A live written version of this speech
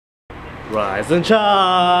rise and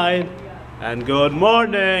shine, and good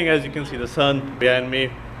morning. As you can see the sun behind me.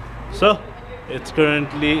 So it's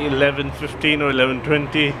currently 11:15 or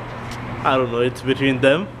 11:20, I don't know, it's between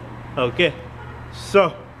them. Okay,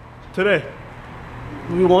 so today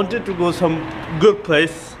we wanted to go some good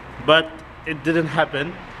place, but it didn't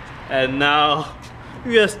happen, and now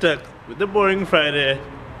we are stuck with the boring Friday.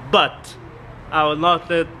 But I will not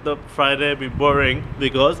let the Friday be boring,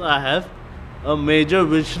 because I have a major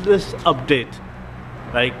wishlist update,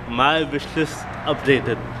 like my wishlist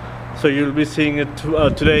updated. So you'll be seeing it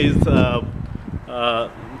today's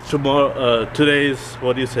tomorrow. Today's,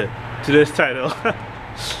 what do you say? Today's title.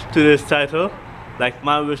 Today's title, like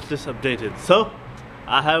my wishlist updated. So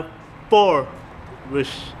I have 4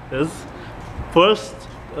 wishes. First,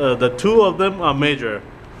 the 2 of them are major.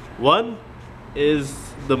 One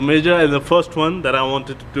is the major, and the first one that I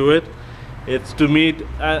wanted to do it. It's to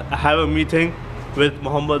have a meeting with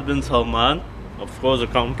Mohammed bin Salman, of course, the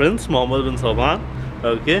Crown Prince Mohammed bin Salman.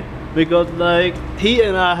 Okay, because like he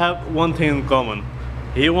and I have one thing in common.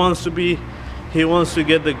 He wants to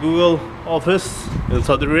get the Google office in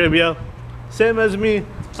Saudi Arabia, same as me.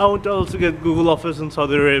 I want to also get Google office in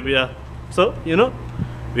Saudi Arabia. So you know,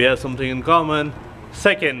 we have something in common.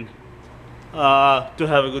 Second, to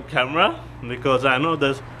have a good camera, because I know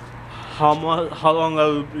this how long I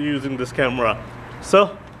will be using this camera.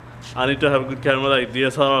 So I need to have a good camera, like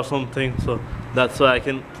DSLR or something, so that's why I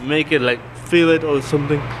can make it like feel it or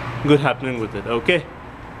something good happening with it. Okay,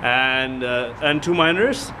 and 2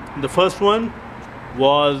 minors. The first one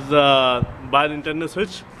was buy Nintendo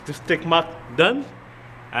Switch, this tick mark done,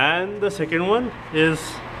 and the second one is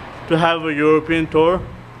to have a European tour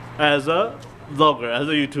as a vlogger, as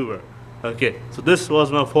a YouTuber. Okay, so this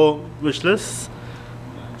was my 4 wish lists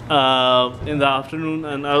in the afternoon,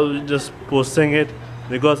 and I was just posting it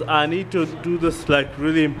because I need to do this like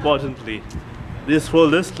really importantly. This whole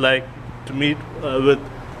list, like to meet with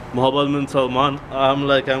Mohammed bin Salman, I'm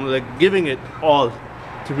like giving it all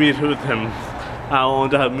to meet with him. I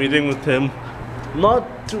want to have a meeting with him,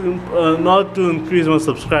 not to increase my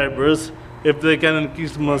subscribers. If they can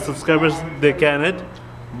increase my subscribers, they can it.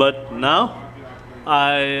 But now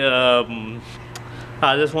I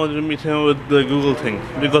just wanted to meet him with the Google thing,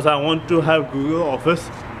 because I want to have Google office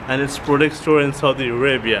and its product store in Saudi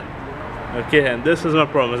Arabia. Okay, and this is my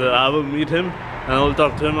promise, that I will meet him and I will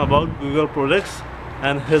talk to him about Google products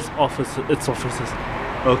and its offices.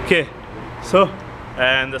 Okay, so,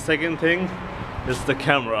 and the second thing is the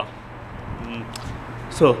camera.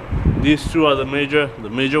 So these 2 are the major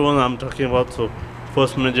one I'm talking about. So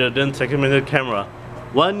first major, then second major, camera.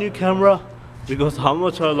 1 new camera, because how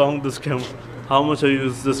much I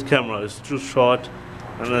use this camera, it's too short,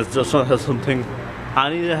 and it just not have something. I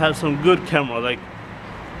need to have some good camera, like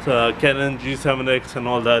Canon G7X and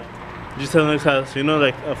all that. G7X has, you know,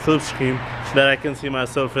 like a film screen that I can see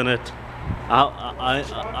myself in it.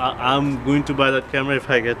 I'm going to buy that camera if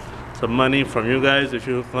I get some money from you guys, if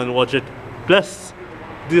you can watch it. Plus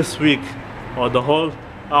this week, or the whole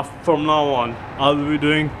from now on, I'll be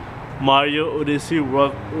doing Mario Odyssey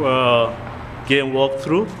game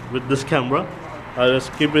walkthrough with this camera. I'll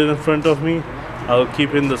just keep it in front of me. I'll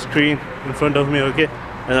keep in the screen in front of me, okay,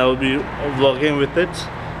 and I will be vlogging with it,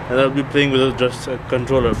 and I'll be playing with just a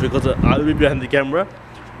controller, because I'll be behind the camera.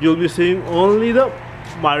 You'll be seeing only the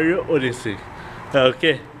Mario Odyssey.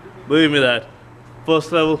 Okay, believe me that.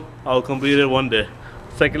 First level, I'll complete it 1 day.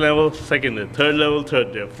 Second level, second day. Third level,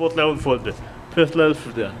 third day. Fourth level, fourth day. Fifth level,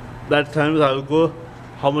 fifth day. That times I'll go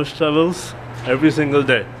how much levels every single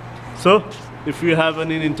day. So if you have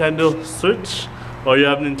any Nintendo Switch or you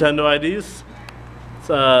have Nintendo IDs,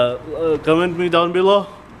 comment me down below,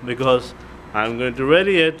 because I'm going to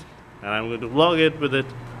ready it and I'm going to vlog it with it.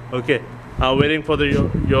 Okay, I'm waiting for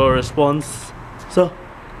your response. So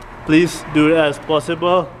please do it as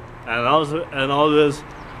possible, and always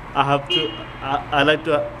I like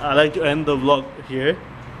to end the vlog here,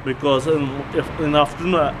 because in the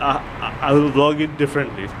afternoon I will vlog it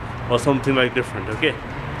differently or something like different. Okay,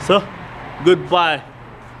 so goodbye,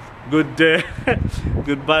 good day.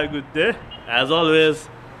 Goodbye, good day. As always,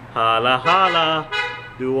 hala hala,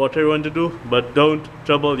 do what you want to do, but don't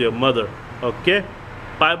trouble your mother. Okay,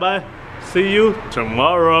 bye bye, see you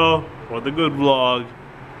tomorrow for the good vlog.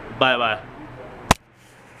 Bye bye.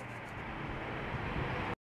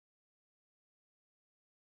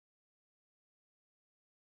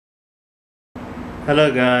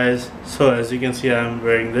 Hello guys, so as you can see, I'm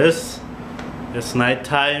wearing this. It's night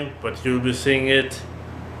time, but you'll be seeing it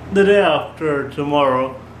the day after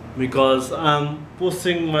tomorrow, because I'm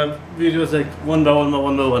posting my videos like one by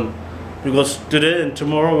one, because today and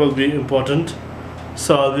tomorrow will be important.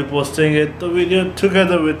 So I'll be posting the video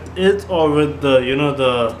together with it or with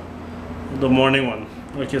the the morning one.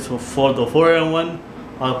 Okay, so for the 4 a.m. one,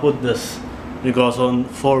 I'll put this because on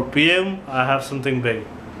 4 p.m. I have something big.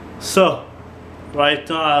 So right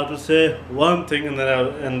now I have to say one thing and then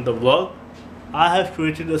I'll end the vlog. I have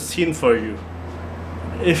created a scene for you.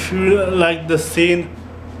 If you like the scene,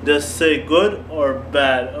 just say good or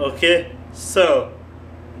bad. Okay, so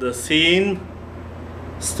the scene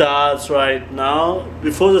starts right now.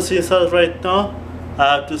 Before the scene starts right now,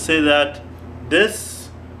 I have to say that this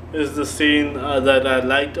is the scene that I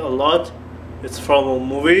liked a lot. It's from a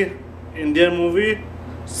movie, Indian movie.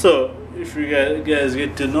 So if you guys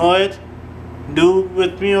get to know it, do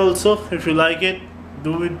with me also. If you like it,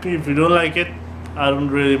 do with me. If you don't like it, I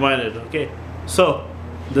don't really mind it. Okay, so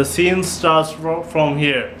the scene starts from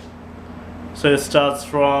here. So it starts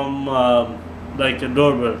from like a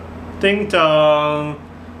doorbell, ting tong,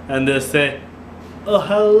 and they say, "Oh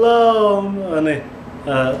hello," and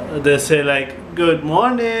they say like, "Good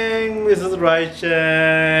morning, Mrs.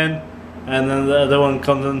 Raichan," and then the other one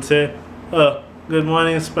comes and say, "Oh, good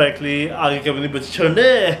morning, Spike Lee. आगे कभी नहीं बची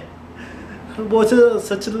छोड़ने. बहुत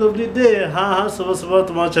such a lovely day. हाँ हाँ सुबह सुबह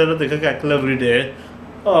तुम्हारा चेहरा देखा क्या lovely day.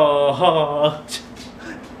 Oh,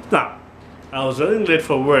 now I was running late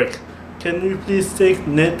for work. Can you please take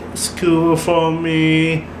net school for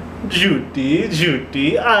me? Judy,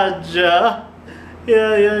 Aja.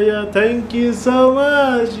 Yeah. Thank you so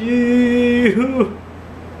much. You.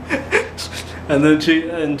 And then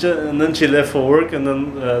she left for work, and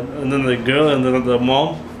then the girl and then the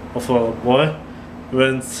mom of a boy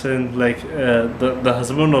went and like the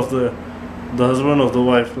husband of the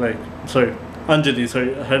wife, like Anjali,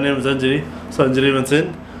 her name is Anjali. So Anjali went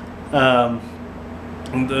in.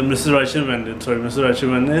 And Mrs.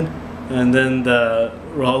 Raichan went in, and then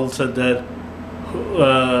Rahul said that,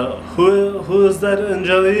 who is that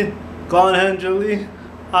Anjali? Kaun hai Anjali?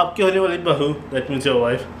 Aapki hone wali bahu. That means your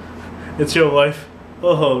wife. It's your wife.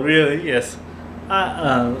 Oh really? Yes.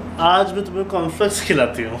 आज मैं तुम्हें cornflakes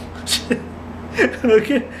खिलाती हूँ.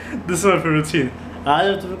 Okay, this is my favorite scene. आज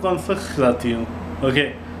मैं तुम्हें cornflakes खिलाती हूँ.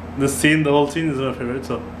 Okay, the whole scene is my favorite.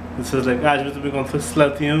 So it says like आज मैं तुम्हें cornflakes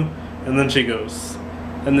खिलाती हूँ, and then she goes.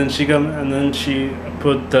 And then she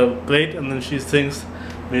put the plate, and then she sings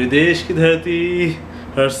 "Mere Desh Ki Dharti."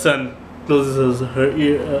 Her son closes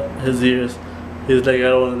his ears. He's like, I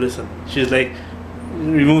don't want to listen. She's like,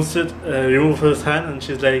 removes his hand, and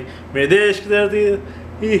she's like, "Mere Desh Ki Dharti,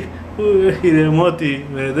 Hire Moti,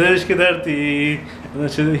 Mere Desh Ki Dharti." And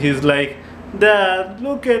then he's like, "Dad,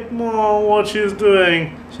 look at mom, what she's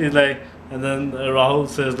doing." She's like, and then Rahul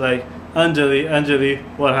says like, Anjali,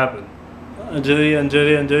 what happened?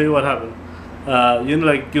 Anjali, what happened?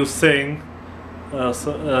 Like you sing.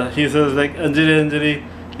 He says like, Anjali,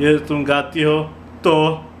 ये तुम गाती हो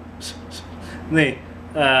तो नहीं,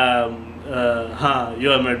 हाँ,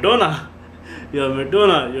 you're Madonna,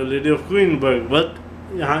 you're Lady of Queenberg, but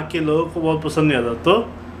यहाँ के लोगों को बहुत पसंद नहीं आता, तो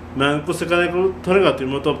मैं उनको सिखाने को थोड़ी गाती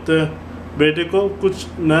हूँ. मैं तो अपने बेटे को कुछ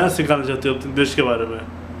नया सिखाना चाहती हूँ अपने देश के बारे में.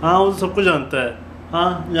 हाँ, वो सब कुछ जानता है.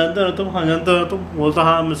 हाँ, जानते हो तुम? हाँ, जानते हो तुम? बोलता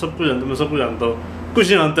हाँ, मैं सब कुछ जानता हूँ. कुछ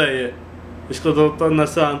नहीं जानता है ये. इसको तो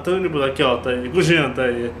नशा जानता नहीं पता क्या होता है. कुछ नहीं जानता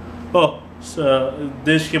है ये. ओह,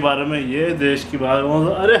 देश के बारे में ये, देश के बारे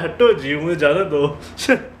में, अरे हटो जी, मुझे जाने दो.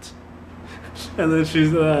 And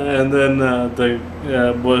then the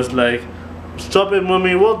boy's like, "Stop it,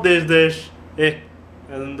 mommy, what desh? Eh?"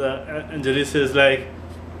 And Anjali says like,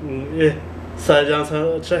 "Sajan sa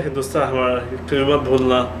acha Hindustan hamara, कभी मत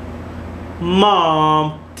बोलना."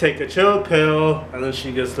 Mom, take a chill pill. And then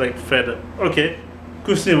she gets like fed up. Okay,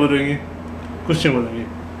 कुछ नहीं बोलेंगी.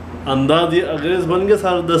 अंदाज़ी अंग्रेज़ बन गया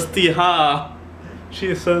सारा दस्ती, हाँ.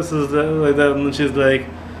 She says like that, and then she's like,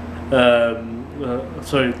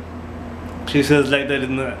 sorry. She says like that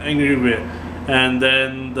in an angry way, and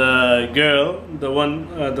then the girl, the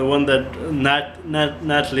one that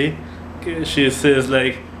Natalie, she says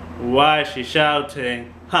like, "Why is she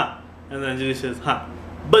shouting? Ha!" And then she says, "Ha,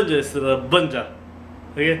 banja,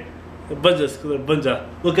 okay, banja."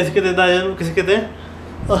 वो कैसे कहते हैं दादा? वो कैसे कहते हैं?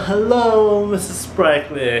 "Oh hello, Mrs.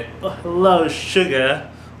 Sprightly. Oh hello, sugar.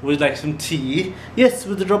 Would you like some tea?" "Yes,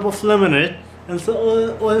 with a drop of lemon in it." And so,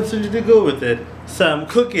 what else did you go with it? "Some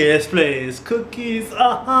cookies, please. Cookies,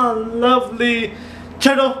 lovely."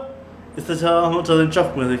 Chado! It's the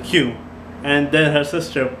chocolate with a Q. And then her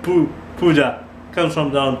sister, Pooja, comes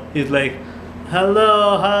from down. He's like,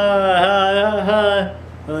 "Hello, hi.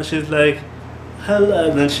 And then she's like, "Hello."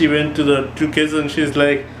 And then she went to the two kids and she's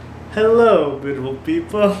like, "Hello, beautiful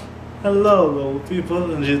people. Hello, little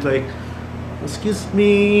people." And she's like, "Excuse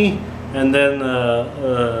me." And then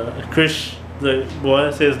the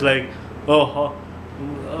boy says like, oh,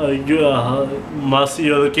 Masi,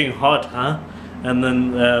 you're looking hot, huh? And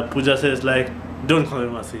then Pooja says like, don't call me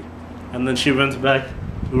Masi. And then she went back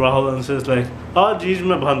to Rahul and says like, oh, jeez,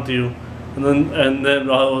 मैं भांती हूँ. And then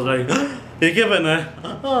Rahul was like, ये क्या पहना है?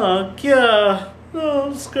 हाँ, क्या?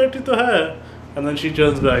 Skirt ही तो है. And then she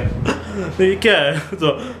turns back, ये क्या है?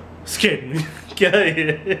 So, scared me. क्या है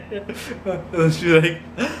ये? And she's like,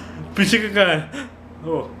 पीछे का क्या है?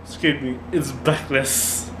 Oh, scared me. It's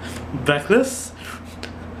backless. Backless?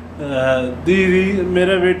 दीदी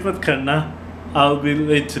मेरा वेट मत करना. I'll be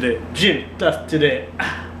late today. Gym tough today.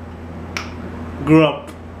 Grew up.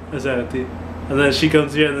 Exactly. And then she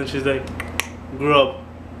comes here and then she's like, grew up.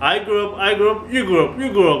 I grew up, you grew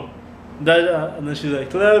up. And then she's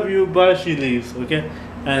like, love you, bye, she leaves, okay?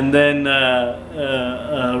 And then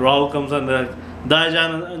Rahul comes and they're like,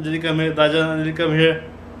 Dajan, Anjali come here, Dajan, Anjali come here.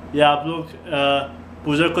 Yeah, आप लोग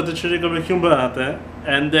पूजा को तो छोटे कपड़े क्यों बनाते हैं?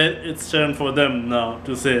 And then it's turn for them now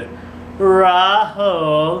to say,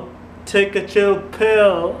 Rahul, take a chill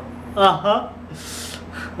pill.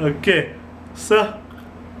 Okay, so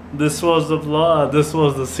this was the vlog. This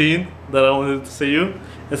was the scene that I wanted to say you.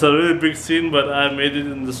 It's a really big scene, but I made it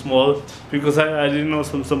in the small because I didn't know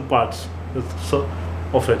some parts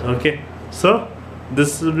of it. Okay, so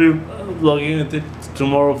this will be vlogging it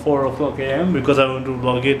tomorrow 4 o'clock a.m. because I want to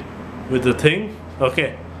vlog it with the thing.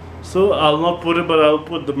 Okay, so I'll not put it, but I'll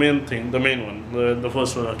put the main thing, the main one, the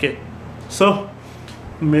first one. Okay, so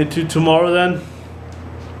meet you tomorrow then,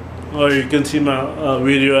 or you can see my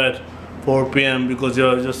video at 4 p.m. because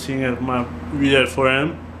you're just seeing my video at 4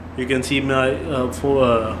 a.m. You can see my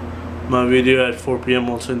my video at 4 p.m.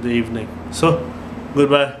 also in the evening. So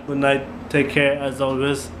goodbye, good night, take care as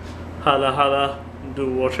always. Hala hala,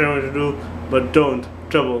 do whatever you want to do, but don't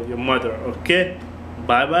trouble your mother. Okay,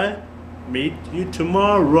 bye bye. Meet you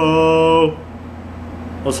tomorrow.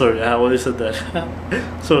 Oh sorry, I already said that.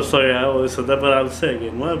 So sorry, I already said that, but I'll say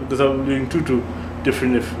again. Why? Because I'm doing two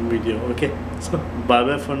different video. Okay, so bye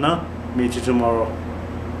bye for now. Meet you tomorrow.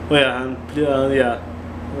 Oh yeah, and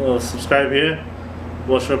subscribe here,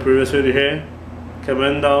 watch my previous video here,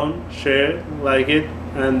 comment down, share, like it,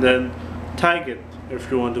 and then tag it if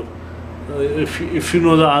you want to. If you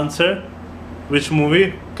know the answer, which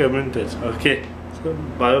movie, comment it. Okay, so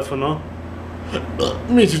bye for now.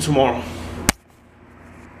 Meet you tomorrow.